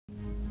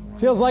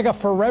Feels like a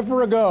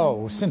forever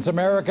ago since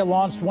America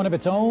launched one of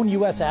its own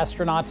U.S.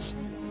 astronauts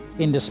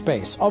into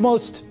space.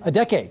 Almost a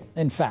decade,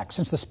 in fact,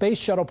 since the space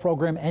shuttle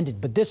program ended.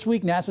 But this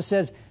week, NASA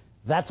says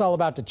that's all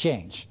about to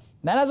change.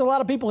 That has a lot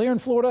of people here in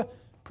Florida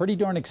pretty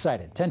darn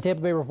excited. 10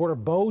 Tampa Bay reporter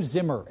Bo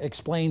Zimmer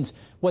explains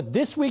what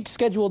this week's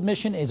scheduled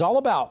mission is all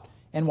about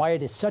and why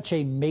it is such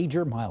a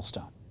major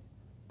milestone.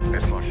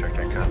 It's launch check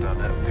and countdown.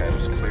 That pad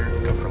is clear.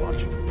 Go for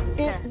launch.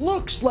 It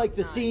looks like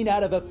the scene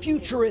out of a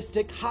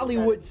futuristic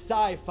Hollywood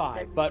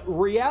sci-fi, but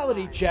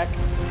reality check.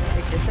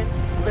 Ignition,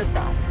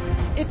 liftoff.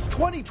 It's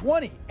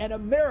 2020, and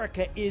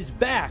America is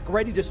back,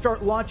 ready to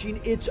start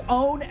launching its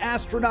own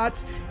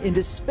astronauts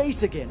into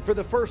space again for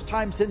the first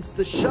time since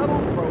the shuttle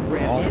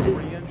program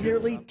ended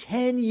nearly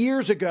 10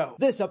 years ago.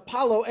 This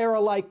Apollo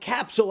era-like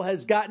capsule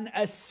has gotten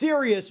a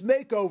serious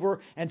makeover,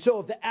 and so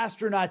have the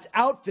astronauts'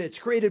 outfits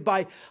created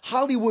by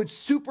Hollywood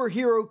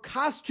superhero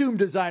costume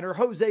designer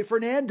Jose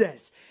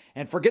Fernandez.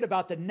 And forget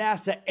about the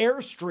NASA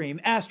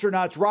Airstream.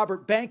 Astronauts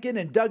Robert Bankin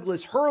and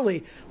Douglas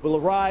Hurley will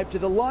arrive to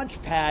the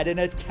launch pad in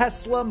a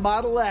Tesla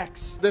Model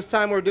X. This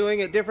time we're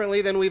doing it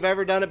differently than we've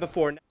ever done it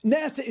before.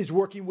 NASA is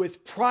working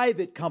with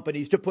private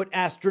companies to put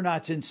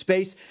astronauts in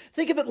space.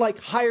 Think of it like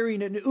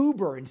hiring an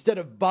Uber instead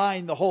of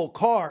buying the whole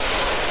car. Go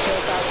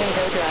Falcon,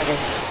 go Dragon.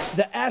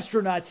 The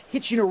astronauts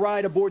hitching a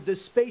ride aboard the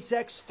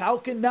SpaceX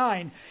Falcon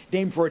 9.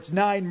 Named for its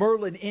 9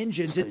 Merlin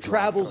engines, it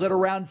travels at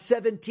around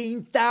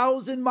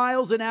 17,000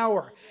 miles an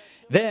hour.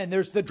 Then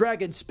there's the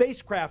Dragon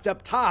spacecraft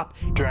up top.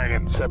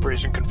 Dragon,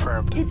 separation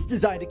confirmed. It's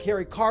designed to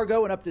carry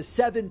cargo and up to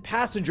 7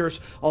 passengers,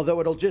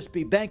 although it'll just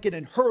be Bankin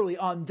and Hurley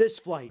on this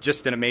flight.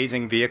 Just an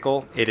amazing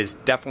vehicle. It is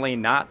definitely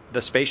not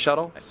the space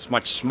shuttle. It's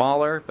much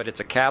smaller, but it's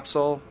a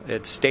capsule.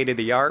 It's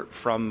state-of-the-art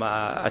from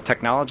a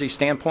technology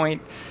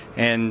standpoint,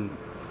 and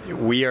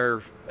we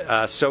are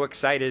so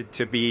excited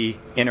to be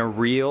in a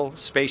real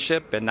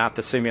spaceship and not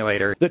the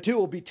simulator. The two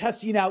will be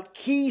testing out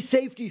key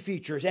safety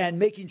features and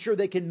making sure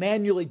they can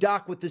manually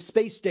dock with the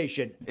space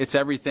station. It's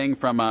everything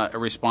from a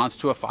response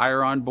to a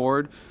fire on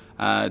board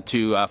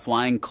to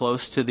flying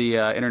close to the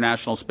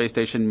International Space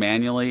Station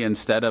manually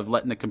instead of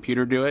letting the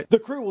computer do it. The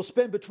crew will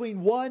spend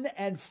between 1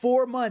 and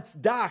 4 months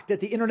docked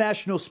at the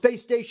International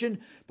Space Station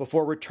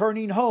before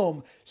returning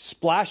home,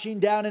 splashing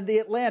down in the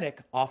Atlantic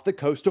off the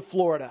coast of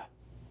Florida.